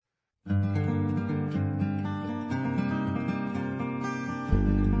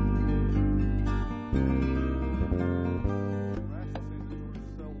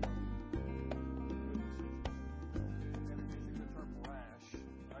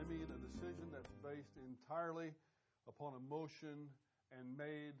based entirely upon emotion and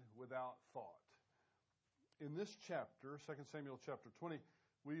made without thought. In this chapter, 2 Samuel chapter 20,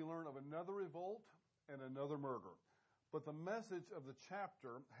 we learn of another revolt and another murder. But the message of the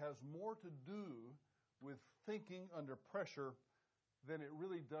chapter has more to do with thinking under pressure than it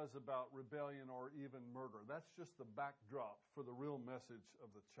really does about rebellion or even murder. That's just the backdrop for the real message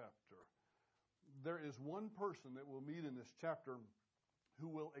of the chapter. There is one person that we'll meet in this chapter who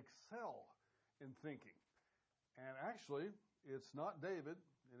will excel in thinking. And actually, it's not David,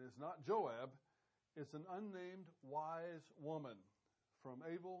 it is not Joab, it's an unnamed wise woman from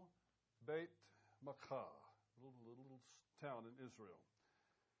Abel Beit Maachah, a little town in Israel.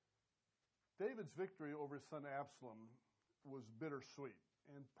 David's victory over his son Absalom was bittersweet,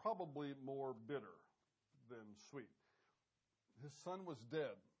 and probably more bitter than sweet. His son was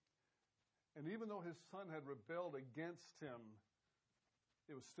dead. And even though his son had rebelled against him,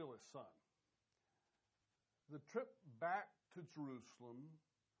 it was still his son. The trip back to Jerusalem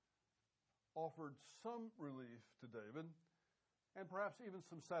offered some relief to David, and perhaps even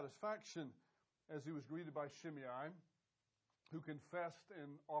some satisfaction as he was greeted by Shimei, who confessed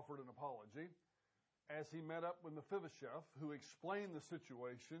and offered an apology, as he met up with Mephibosheth, who explained the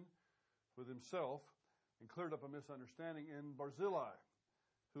situation with himself and cleared up a misunderstanding, in Barzillai,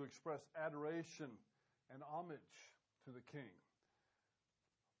 who expressed adoration and homage to the king.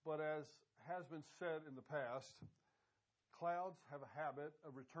 But as has been said in the past, clouds have a habit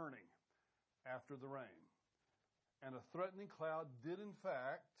of returning after the rain. And a threatening cloud did in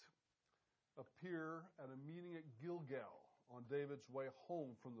fact appear at a meeting at Gilgal on David's way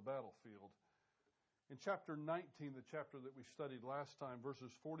home from the battlefield. In chapter 19, the chapter that we studied last time,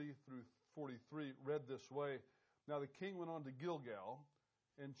 verses 40 through 43, read this way: Now the king went on to Gilgal,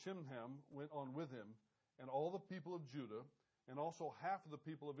 and Chimham went on with him, and all the people of Judah, and also half of the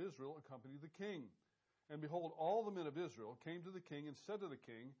people of Israel accompanied the king. And behold, all the men of Israel came to the king and said to the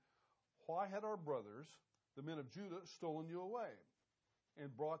king, Why had our brothers, the men of Judah, stolen you away,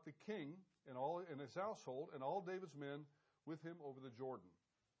 and brought the king and his household and all David's men with him over the Jordan?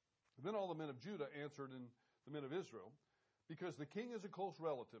 Then all the men of Judah answered and the men of Israel, Because the king is a close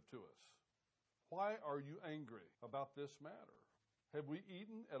relative to us. Why are you angry about this matter? Have we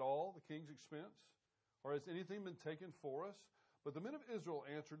eaten at all the king's expense? Or has anything been taken for us? But the men of Israel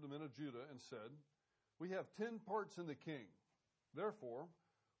answered the men of Judah and said, We have 10 parts in the king. Therefore,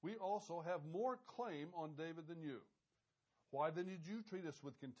 we also have more claim on David than you. Why then did you treat us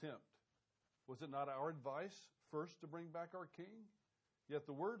with contempt? Was it not our advice first to bring back our king? Yet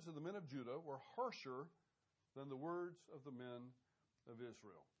the words of the men of Judah were harsher than the words of the men of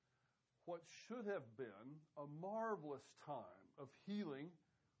Israel. What should have been a marvelous time of healing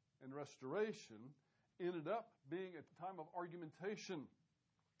and restoration ended up being a time of argumentation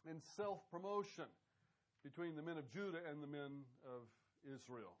and self-promotion between the men of Judah and the men of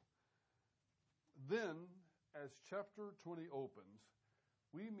Israel. Then, as chapter 20 opens,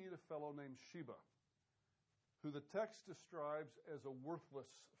 we meet a fellow named Sheba, who the text describes as a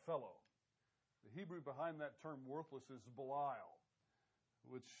worthless fellow. The Hebrew behind that term worthless is Belial,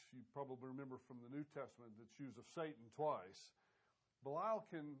 which you probably remember from the New Testament, that's used of Satan twice. Belial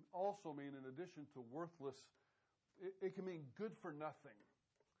can also mean, in addition to worthless, it can mean good for nothing,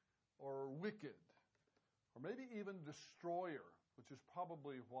 or wicked, or maybe even destroyer, which is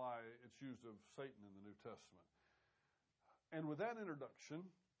probably why it's used of Satan in the New Testament. And with that introduction,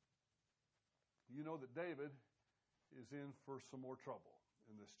 you know that David is in for some more trouble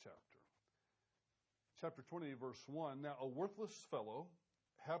in this chapter. Chapter 20, verse 1, Now a worthless fellow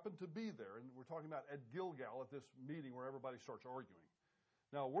happened to be there, and we're talking about at Gilgal, at this meeting where everybody starts arguing.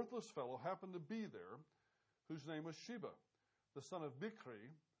 Now a worthless fellow happened to be there, whose name was Sheba, the son of Bichri,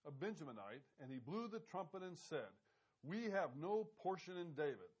 a Benjaminite, and he blew the trumpet and said, We have no portion in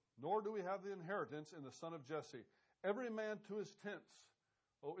David, nor do we have the inheritance in the son of Jesse. Every man to his tents,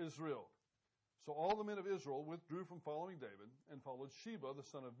 O Israel. So all the men of Israel withdrew from following David and followed Sheba, the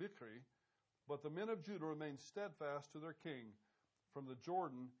son of Bichri, but the men of Judah remained steadfast to their king from the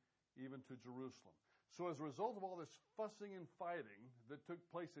Jordan even to Jerusalem. So as a result of all this fussing and fighting that took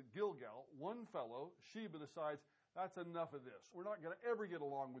place at Gilgal, one fellow, Sheba, decides, that's enough of this. We're not going to ever get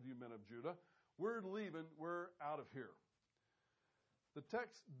along with you men of Judah. We're leaving. We're out of here. The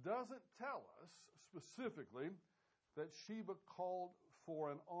text doesn't tell us specifically that Sheba called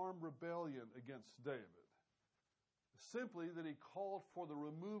for an armed rebellion against David. Simply that he called for the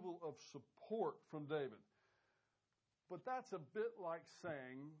removal of support from David. But that's a bit like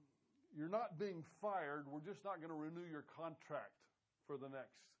saying, you're not being fired, we're just not going to renew your contract for the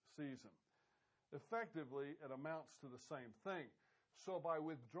next season. Effectively, it amounts to the same thing. So by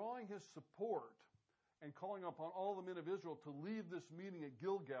withdrawing his support and calling upon all the men of Israel to leave this meeting at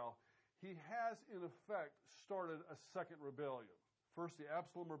Gilgal, he has, in effect, started a second rebellion. First, the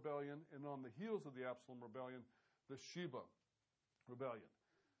Absalom rebellion, and on the heels of the Absalom rebellion, the Sheba rebellion.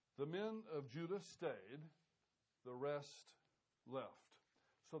 The men of Judah stayed, the rest left.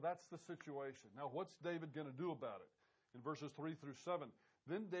 So that's the situation. Now, what's David going to do about it? In verses 3 through 7,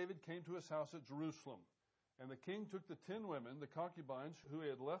 then David came to his house at Jerusalem, and the king took the 10 women, the concubines who he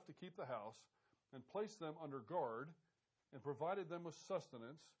had left to keep the house, and placed them under guard, and provided them with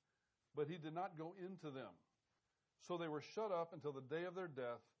sustenance, but he did not go into them. So they were shut up until the day of their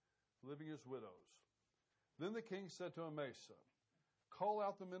death, living as widows. Then the king said to Amasa, call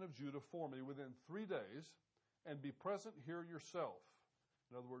out the men of Judah for me within 3 days, and be present here yourself.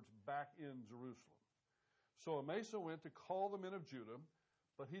 In other words, back in Jerusalem. So Amasa went to call the men of Judah,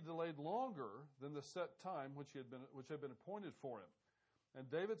 but he delayed longer than the set time which had been appointed for him.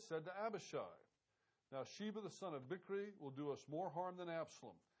 And David said to Abishai, now Sheba the son of Bichri will do us more harm than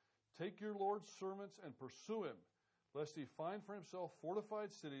Absalom. Take your Lord's servants and pursue him, lest he find for himself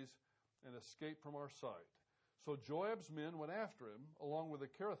fortified cities and escape from our sight. So Joab's men went after him, along with the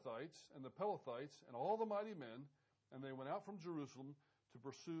Kerethites and the Pelethites and all the mighty men, and they went out from Jerusalem to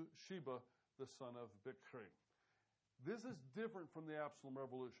pursue Sheba the son of Bichri. This is different from the Absalom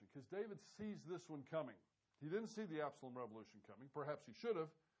revolution, because David sees this one coming. He didn't see the Absalom revolution coming. Perhaps he should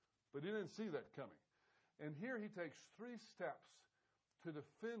have, but he didn't see that coming. And here he takes 3 steps to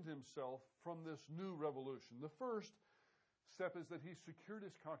defend himself from this new revolution. The first step is that he secured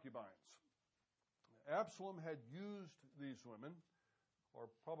his concubines. Absalom had used these women, or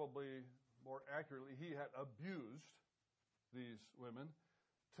probably more accurately, he had abused these women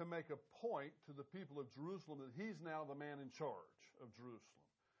to make a point to the people of Jerusalem that he's now the man in charge of Jerusalem.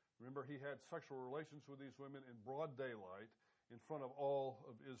 Remember, he had sexual relations with these women in broad daylight in front of all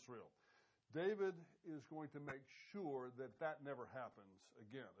of Israel. David is going to make sure that that never happens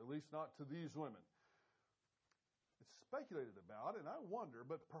again, at least not to these women. It's speculated about, and I wonder,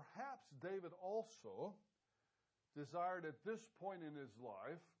 but perhaps David also desired at this point in his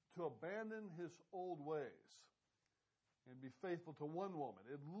life to abandon his old ways and be faithful to one woman.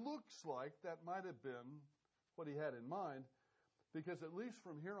 It looks like that might have been what he had in mind, because at least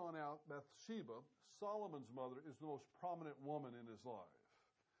from here on out, Bathsheba, Solomon's mother, is the most prominent woman in his life.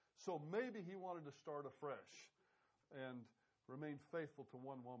 So maybe he wanted to start afresh and remain faithful to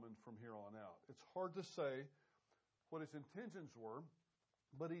one woman from here on out. It's hard to say what his intentions were,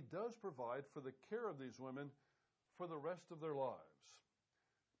 but he does provide for the care of these women for the rest of their lives.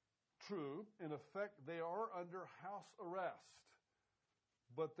 True, in effect, they are under house arrest,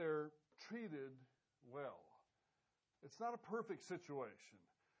 but they're treated well. It's not a perfect situation,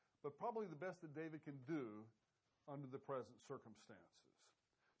 but probably the best that David can do under the present circumstances.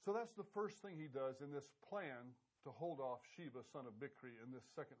 So that's the first thing he does in this plan to hold off Sheba, son of Bichri, in this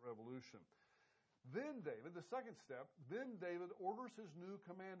second revolution. Then David, the second step, then David orders his new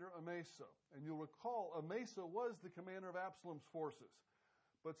commander, Amasa. And you'll recall, Amasa was the commander of Absalom's forces.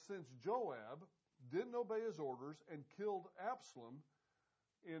 But since Joab didn't obey his orders and killed Absalom,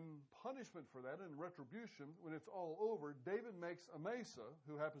 in punishment for that, in retribution, when it's all over, David makes Amasa,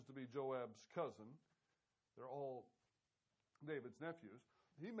 who happens to be Joab's cousin, they're all David's nephews,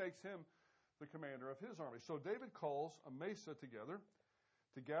 he makes him the commander of his army. So David calls Amasa together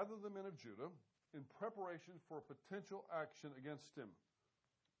to gather the men of Judah in preparation for potential action against him.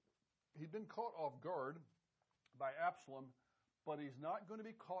 He'd been caught off guard by Absalom, but he's not going to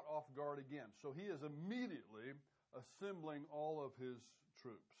be caught off guard again. So he is immediately assembling all of his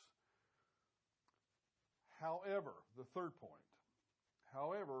troops. However, the third point,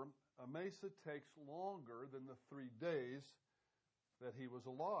 Amasa takes longer than the 3 days that he was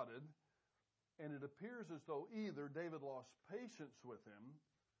allotted, and it appears as though either David lost patience with him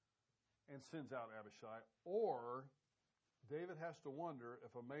and sends out Abishai, or David has to wonder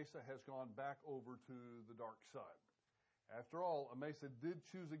if Amasa has gone back over to the dark side. After all, Amasa did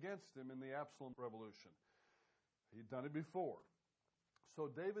choose against him in the Absalom revolution. He'd done it before. So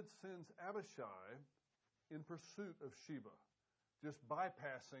David sends Abishai in pursuit of Sheba, just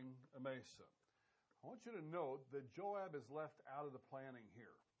bypassing Amasa. I want you to note that Joab is left out of the planning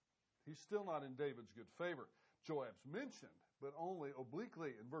here. He's still not in David's good favor. Joab's mentioned, but only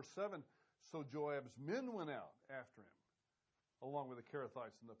obliquely. In verse 7, so Joab's men went out after him, along with the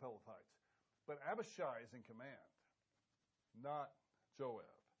Kerethites and the Pelethites. But Abishai is in command, not Joab.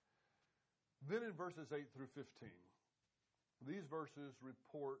 Then in verses 8 through 15, these verses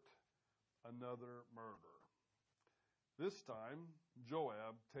report another murder. This time,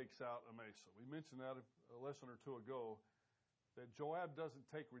 Joab takes out Amasa. We mentioned that a lesson or two ago. that Joab doesn't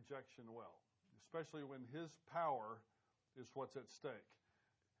take rejection well, especially when his power is what's at stake.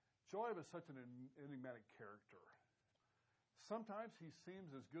 Joab is such an enigmatic character. Sometimes he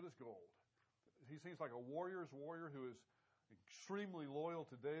seems as good as gold. He seems like a warrior's warrior who is extremely loyal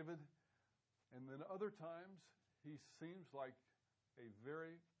to David. And then other times he seems like a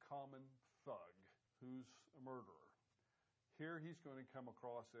very common thug who's a murderer. Here he's going to come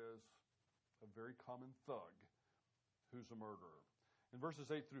across as a very common thug who's a murderer. In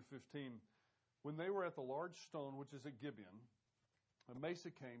verses 8 through 15, when they were at the large stone, which is at Gibeon,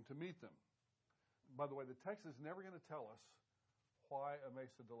 Amasa came to meet them. By the way, the text is never going to tell us why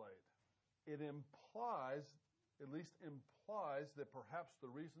Amasa delayed. It implies, at least implies, that perhaps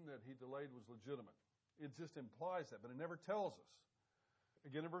the reason that he delayed was legitimate. It just implies that, but it never tells us.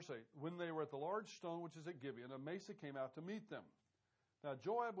 Again in verse 8, when they were at the large stone which is at Gibeon, Amasa came out to meet them. Now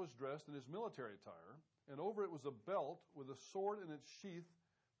Joab was dressed in his military attire, and over it was a belt with a sword in its sheath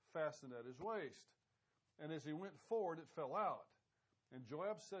fastened at his waist. And as he went forward, it fell out. And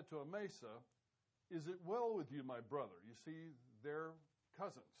Joab said to Amasa, "Is it well with you, my brother?" You see, they're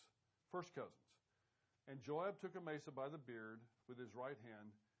cousins, first cousins. And Joab took Amasa by the beard with his right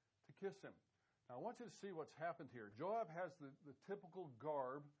hand to kiss him. Now, I want you to see what's happened here. Joab has the typical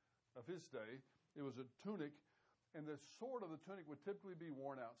garb of his day. It was a tunic, and the sword of the tunic would typically be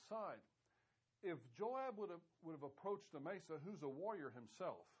worn outside. If Joab would have approached Amasa, who's a warrior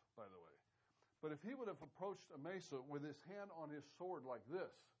himself, by the way, but if he would have approached Amasa with his hand on his sword like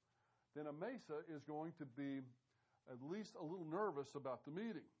this, then Amasa is going to be at least a little nervous about the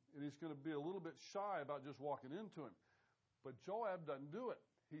meeting, and he's going to be a little bit shy about just walking into him. But Joab doesn't do it.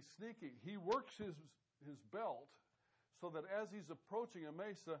 He's sneaky. He works his belt so that as he's approaching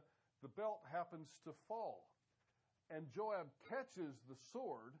Amasa, the belt happens to fall. And Joab catches the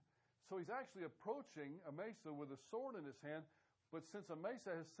sword, so he's actually approaching Amasa with a sword in his hand. But since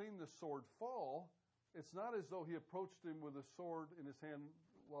Amasa has seen the sword fall, it's not as though he approached him with a sword in his hand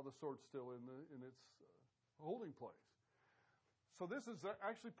while the sword's still in its holding place. So this is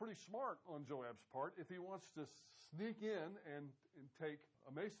actually pretty smart on Joab's part if he wants to sneak in and take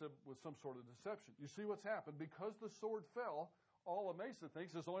Amasa with some sort of deception. You see what's happened? Because the sword fell, all Amasa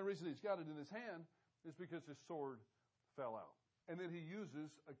thinks is the only reason he's got it in his hand is because his sword fell out. And then he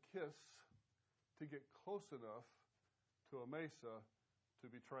uses a kiss to get close enough to Amasa to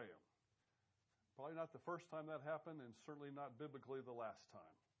betray him. Probably not the first time that happened, and certainly not biblically the last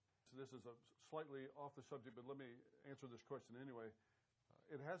time. So this is a slightly off the subject, but let me answer this question anyway.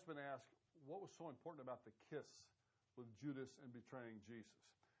 It has been asked, what was so important about the kiss with Judas and betraying Jesus?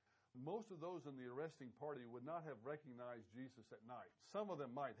 Most of those in the arresting party would not have recognized Jesus at night. Some of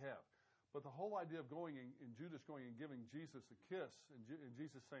them might have. But the whole idea of going and Judas going and giving Jesus a kiss, and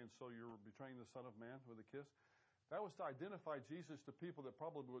Jesus saying, "So you're betraying the Son of Man with a kiss," that was to identify Jesus to people that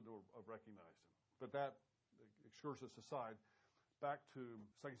probably wouldn't have recognized him. But that excursus aside, back to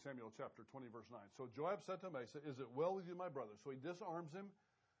 2 Samuel chapter 20, verse 9. So Joab said to Amasa, "Is it well with you, my brother?" So he disarms him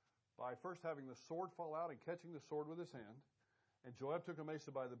by first having the sword fall out and catching the sword with his hand. And Joab took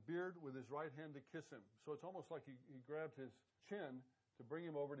Amasa by the beard with his right hand to kiss him. So it's almost like he grabbed his chin to bring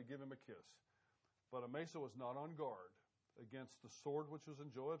him over to give him a kiss. But Amasa was not on guard against the sword which was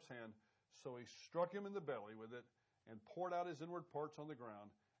in Joab's hand, so he struck him in the belly with it and poured out his inward parts on the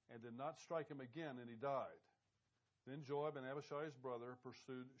ground and did not strike him again, and he died. Then Joab and Abishai his brother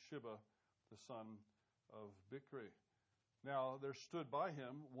pursued Sheba, the son of Bichri. Now there stood by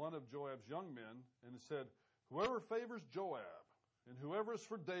him one of Joab's young men and said, "Whoever favors Joab and whoever is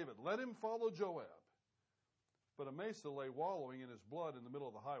for David, let him follow Joab." But Amasa lay wallowing in his blood in the middle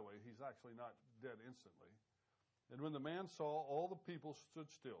of the highway. He's actually not dead instantly. And when the man saw all the people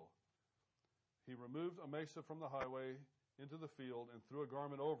stood still, he removed Amasa from the highway into the field and threw a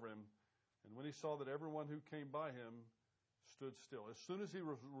garment over him. And when he saw that everyone who came by him stood still, as soon as he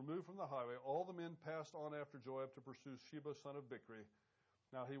was removed from the highway, all the men passed on after Joab to pursue Sheba, son of Bichri.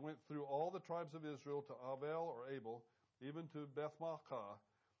 Now he went through all the tribes of Israel to Avel or Abel, even to Beth-maachah,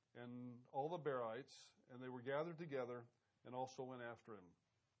 and all the Berites, and they were gathered together and also went after him.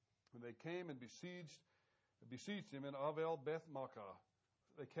 When they came and besieged him in Avel Beth-maachah,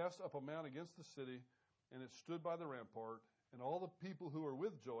 they cast up a mount against the city, and it stood by the rampart, and all the people who were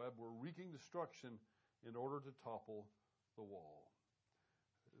with Joab were wreaking destruction in order to topple the wall.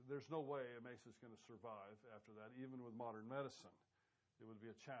 There's no way Amasa is going to survive after that, even with modern medicine. It would be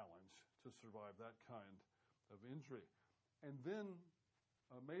a challenge to survive that kind of injury. And then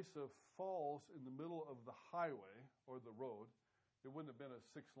Amasa falls in the middle of the highway or the road. It wouldn't have been a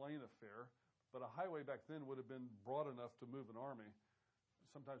 6-lane affair, but a highway back then would have been broad enough to move an army.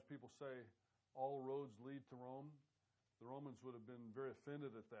 Sometimes people say all roads lead to Rome. The Romans would have been very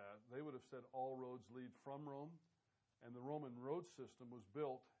offended at that. They would have said all roads lead from Rome, and the Roman road system was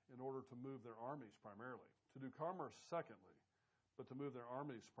built in order to move their armies primarily, to do commerce secondly, but to move their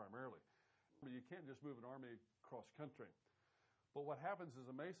armies primarily. You can't just move an army cross country. But what happens is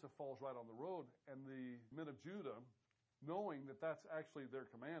Amasa falls right on the road, and the men of Judah, knowing that that's actually their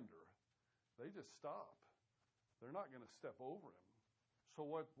commander, they just stop. They're not going to step over him. So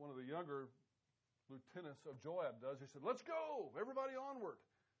what one of the younger lieutenants of Joab does, he said, let's go, everybody onward.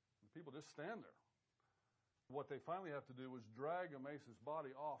 And the people just stand there. What they finally have to do is drag Amasa's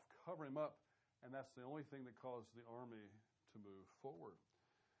body off, cover him up, and that's the only thing that caused the army to move forward.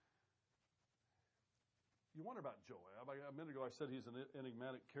 You wonder about Joab. A minute ago I said he's an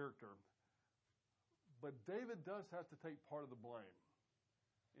enigmatic character. But David does have to take part of the blame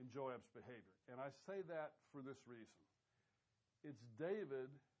in Joab's behavior. And I say that for this reason. It's David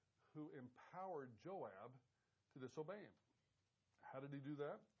who empowered Joab to disobey him. How did he do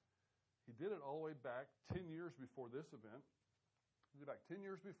that? He did it all the way back 10 years before this event. He did it back 10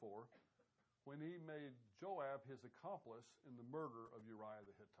 years before when he made Joab his accomplice in the murder of Uriah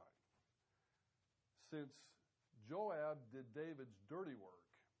the Hittite. Since Joab did David's dirty work,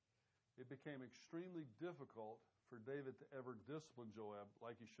 it became extremely difficult for David to ever discipline Joab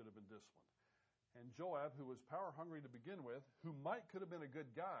like he should have been disciplined. And Joab, who was power hungry to begin with, who could have been a good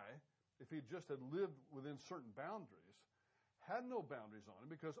guy if he just had lived within certain boundaries, had no boundaries on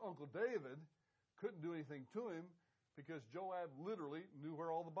him because Uncle David couldn't do anything to him because Joab literally knew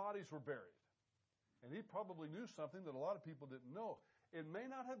where all the bodies were buried. And he probably knew something that a lot of people didn't know. It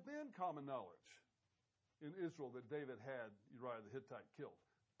may not have been common knowledge in Israel that David had Uriah the Hittite killed.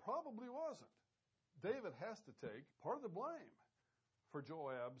 Probably wasn't. David has to take part of the blame for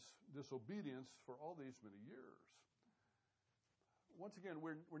Joab's disobedience for all these many years. Once again,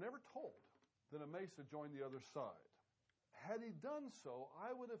 we're never told that Amasa joined the other side. Had he done so,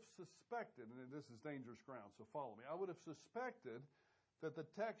 I would have suspected, and this is dangerous ground, so follow me, I would have suspected that the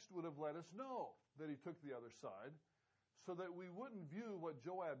text would have let us know that he took the other side so that we wouldn't view what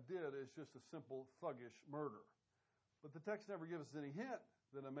Joab did as just a simple thuggish murder. But the text never gives us any hint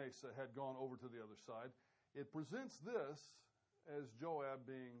that Amasa had gone over to the other side. It presents this as Joab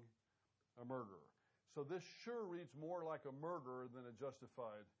being a murderer. So this sure reads more like a murder than a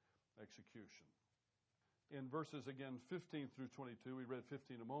justified execution. In verses, again, 15 through 22, we read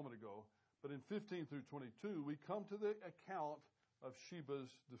 15 a moment ago, but in 15 through 22, we come to the account of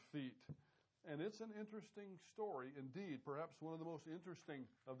Sheba's defeat. And it's an interesting story indeed, perhaps one of the most interesting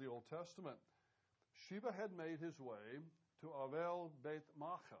of the Old Testament. Sheba had made his way to Avel Beth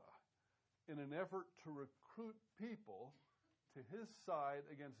Maachah in an effort to recruit people to his side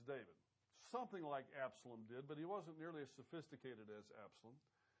against David. Something like Absalom did, but he wasn't nearly as sophisticated as Absalom.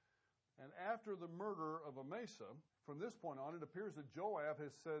 And after the murder of Amasa, from this point on, it appears that Joab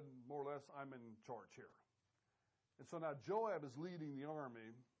has said, more or less, I'm in charge here. And so now Joab is leading the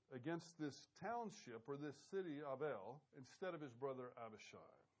army against this township or this city, Avel, instead of his brother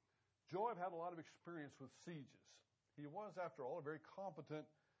Abishai. Joab had a lot of experience with sieges. He was, after all, a very competent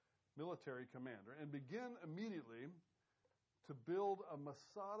military commander and began immediately to build a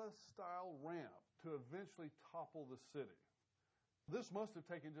Masada-style ramp to eventually topple the city. This must have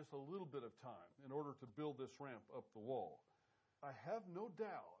taken just a little bit of time in order to build this ramp up the wall. I have no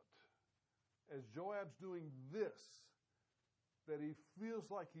doubt, as Joab's doing this, that he feels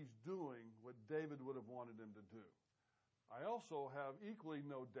like he's doing what David would have wanted him to do. I also have equally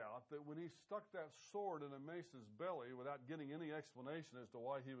no doubt that when he stuck that sword in Amasa's belly without getting any explanation as to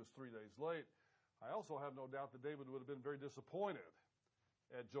why he was 3 days late, I also have no doubt that David would have been very disappointed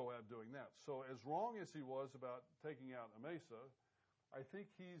at Joab doing that. So as wrong as he was about taking out Amasa, I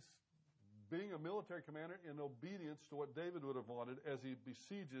think he's being a military commander in obedience to what David would have wanted as he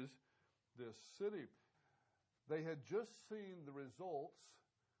besieges this city. They had just seen the results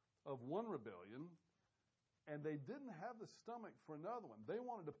of one rebellion, and they didn't have the stomach for another one. They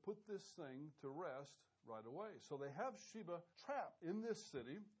wanted to put this thing to rest right away. So they have Sheba trapped in this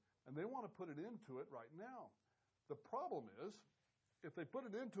city, and they want to put it into it right now. The problem is, if they put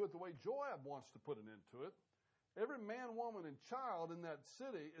it into it the way Joab wants to put it into it, every man, woman, and child in that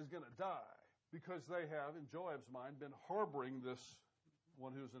city is going to die because they have, in Joab's mind, been harboring this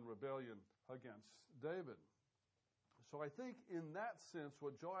one who's in rebellion against David. So I think in that sense,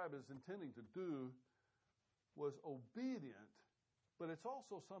 what Joab is intending to do was obedient, but it's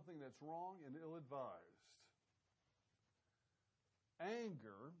also something that's wrong and ill-advised.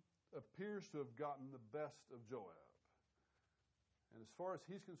 Anger appears to have gotten the best of Joab. And as far as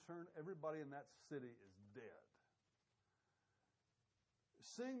he's concerned, everybody in that city is dead.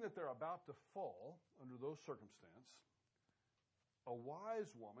 Seeing that they're about to fall under those circumstances, A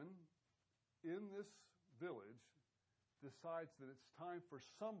wise woman in this village decides that it's time for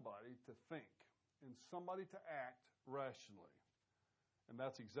somebody to think and somebody to act rationally. And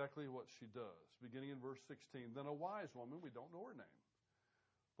that's exactly what she does. Beginning in verse 16, then a wise woman, we don't know her name,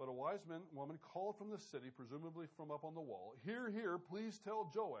 but a wise woman called from the city, presumably from up on the wall, Hear, hear, please tell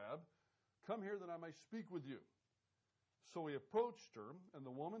Joab, come here that I may speak with you. So he approached her, and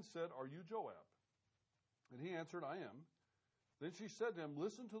the woman said, Are you Joab? And he answered, I am. Then she said to him,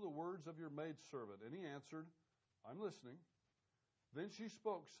 Listen to the words of your maidservant. And he answered, I'm listening. Then she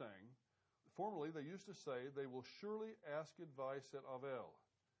spoke, saying, Formerly they used to say, They will surely ask advice at Avel.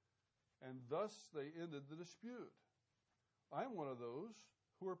 And thus they ended the dispute. I am one of those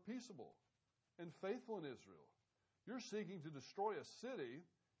who are peaceable and faithful in Israel. You're seeking to destroy a city,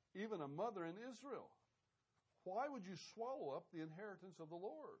 even a mother in Israel. Why would you swallow up the inheritance of the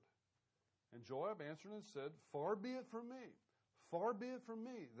Lord? And Joab answered and said, Far be it from me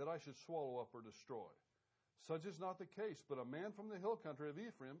that I should swallow up or destroy. Such is not the case, but a man from the hill country of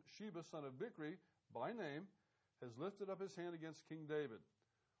Ephraim, Sheba son of Bichri, by name, has lifted up his hand against King David.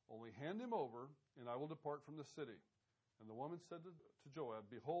 Only hand him over, and I will depart from the city. And the woman said to Joab,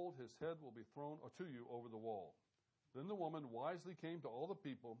 Behold, his head will be thrown to you over the wall. Then the woman wisely came to all the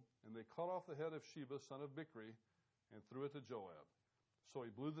people, and they cut off the head of Sheba, son of Bichri, and threw it to Joab. So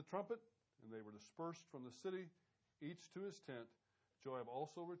he blew the trumpet, and they were dispersed from the city, each to his tent. Joab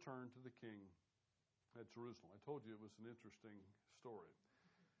also returned to the king at Jerusalem. I told you it was an interesting story.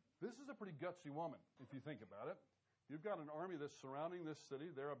 This is a pretty gutsy woman, if you think about it. You've got an army that's surrounding this city.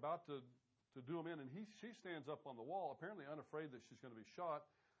 They're about to do him in, and she stands up on the wall, apparently unafraid that she's going to be shot,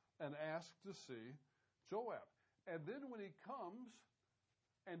 and asks to see Joab. And then when he comes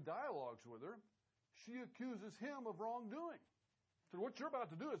and dialogues with her, she accuses him of wrongdoing. So what you're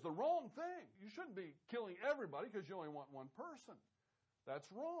about to do is the wrong thing. You shouldn't be killing everybody because you only want one person. That's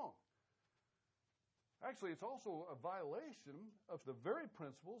wrong. Actually, it's also a violation of the very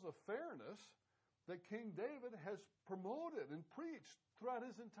principles of fairness that King David has promoted and preached throughout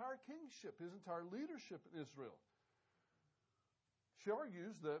his entire kingship, his entire leadership in Israel. She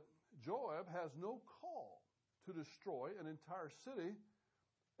argues that Joab has no call to destroy an entire city,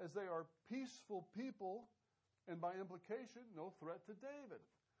 as they are peaceful people and by implication no threat to David.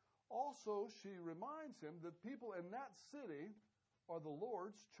 Also, she reminds him that people in that city are the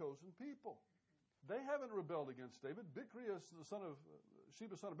Lord's chosen people. They haven't rebelled against David.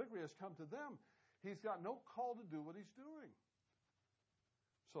 Sheba son of Bichri has come to them. He's got no call to do what he's doing.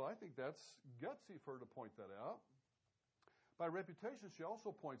 So I think that's gutsy for her to point that out. By reputation, she also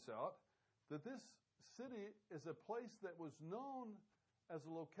points out that this city is a place that was known as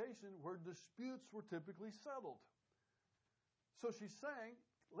a location where disputes were typically settled. So she's saying,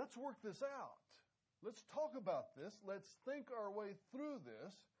 let's work this out. Let's talk about this. Let's think our way through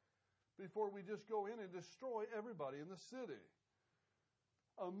this before we just go in and destroy everybody in the city.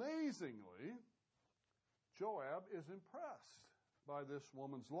 Amazingly, Joab is impressed by this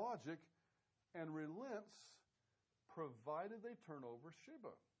woman's logic and relents, provided they turn over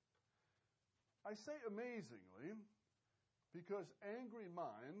Sheba. I say amazingly because angry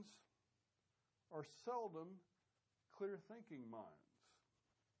minds are seldom clear-thinking minds.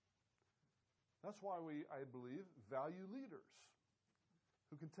 That's why we, I believe, value leaders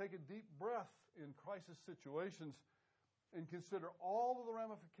who can take a deep breath in crisis situations and consider all of the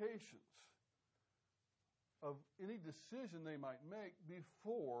ramifications of any decision they might make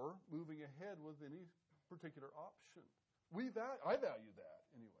before moving ahead with any particular option. I value that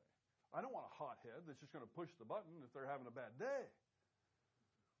anyway. I don't want a hothead that's just going to push the button if they're having a bad day.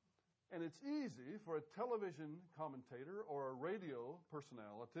 And it's easy for a television commentator or a radio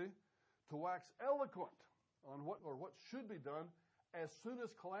personality to wax eloquent on what should be done as soon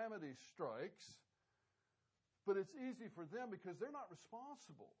as calamity strikes. But it's easy for them because they're not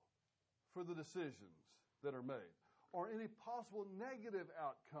responsible for the decisions that are made or any possible negative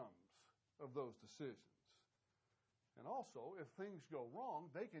outcomes of those decisions. And also, if things go wrong,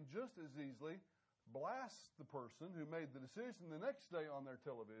 they can just as easily blast the person who made the decision the next day on their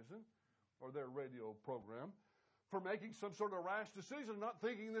television or their radio program for making some sort of rash decision, not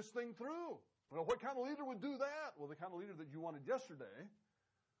thinking this thing through. Well, what kind of leader would do that? Well, the kind of leader that you wanted yesterday,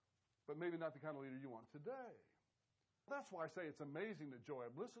 but maybe not the kind of leader you want today. That's why I say it's amazing that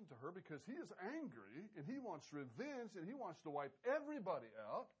Joab listened to her, because he is angry and he wants revenge and he wants to wipe everybody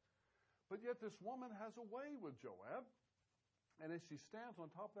out. But yet this woman has a way with Joab. And as she stands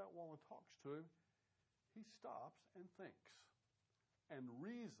on top of that wall and talks to him, he stops and thinks and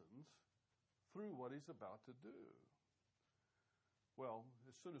reasons through what he's about to do. Well,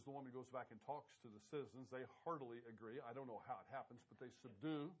 as soon as the woman goes back and talks to the citizens, they heartily agree. I don't know how it happens, but they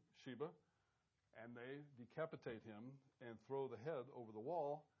subdue Sheba, and they decapitate him and throw the head over the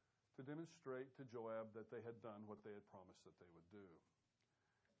wall to demonstrate to Joab that they had done what they had promised that they would do.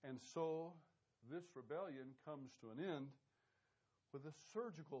 And so this rebellion comes to an end with a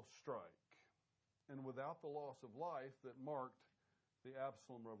surgical strike and without the loss of life that marked the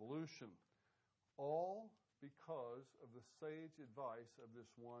Absalom revolution, all because of the sage advice of this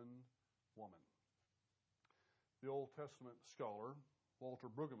one woman. The Old Testament scholar, Walter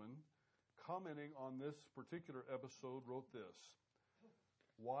Brueggemann, commenting on this particular episode, wrote this: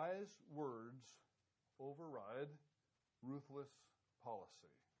 "Wise words override ruthless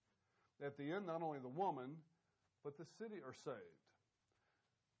policy." At the end, not only the woman, but the city are saved.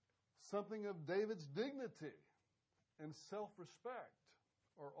 Something of David's dignity and self-respect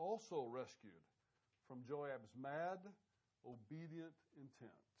are also rescued from Joab's mad, obedient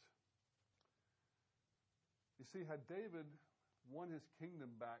intent. You see, had David won his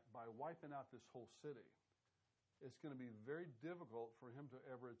kingdom back by wiping out this whole city, it's going to be very difficult for him to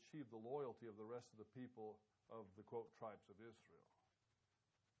ever achieve the loyalty of the rest of the people of the, quote, tribes of Israel.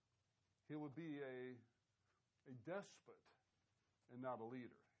 He would be a despot and not a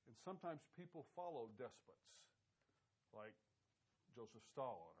leader. And sometimes people follow despots, like Joseph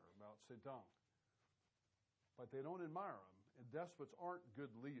Stalin or Mao Zedong. But they don't admire them, and despots aren't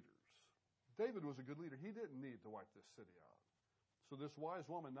good leaders. David was a good leader. He didn't need to wipe this city out. So this wise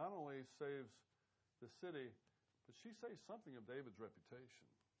woman not only saves the city, but she saves something of David's reputation.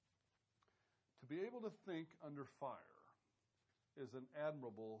 To be able to think under fire is an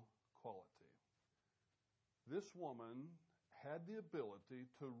admirable quality. This woman had the ability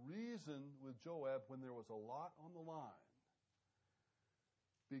to reason with Joab when there was a lot on the line.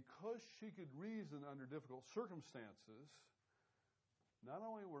 Because she could reason under difficult circumstances, not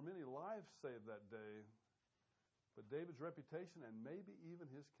only were many lives saved that day, but David's reputation and maybe even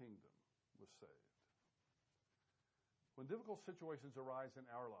his kingdom was saved. When difficult situations arise in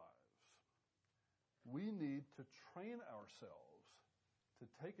our lives, we need to train ourselves to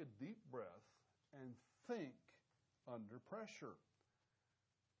take a deep breath and think under pressure.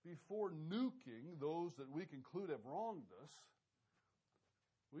 Before nuking those that we conclude have wronged us,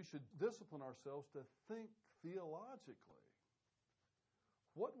 we should discipline ourselves to think theologically.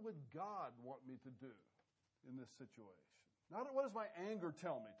 What would God want me to do in this situation? Not what does my anger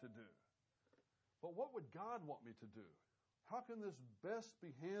tell me to do, but what would God want me to do? How can this best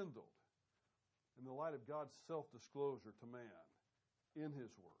be handled in the light of God's self-disclosure to man in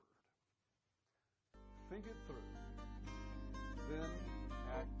His Word? Think it through. Then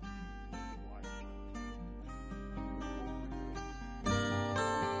act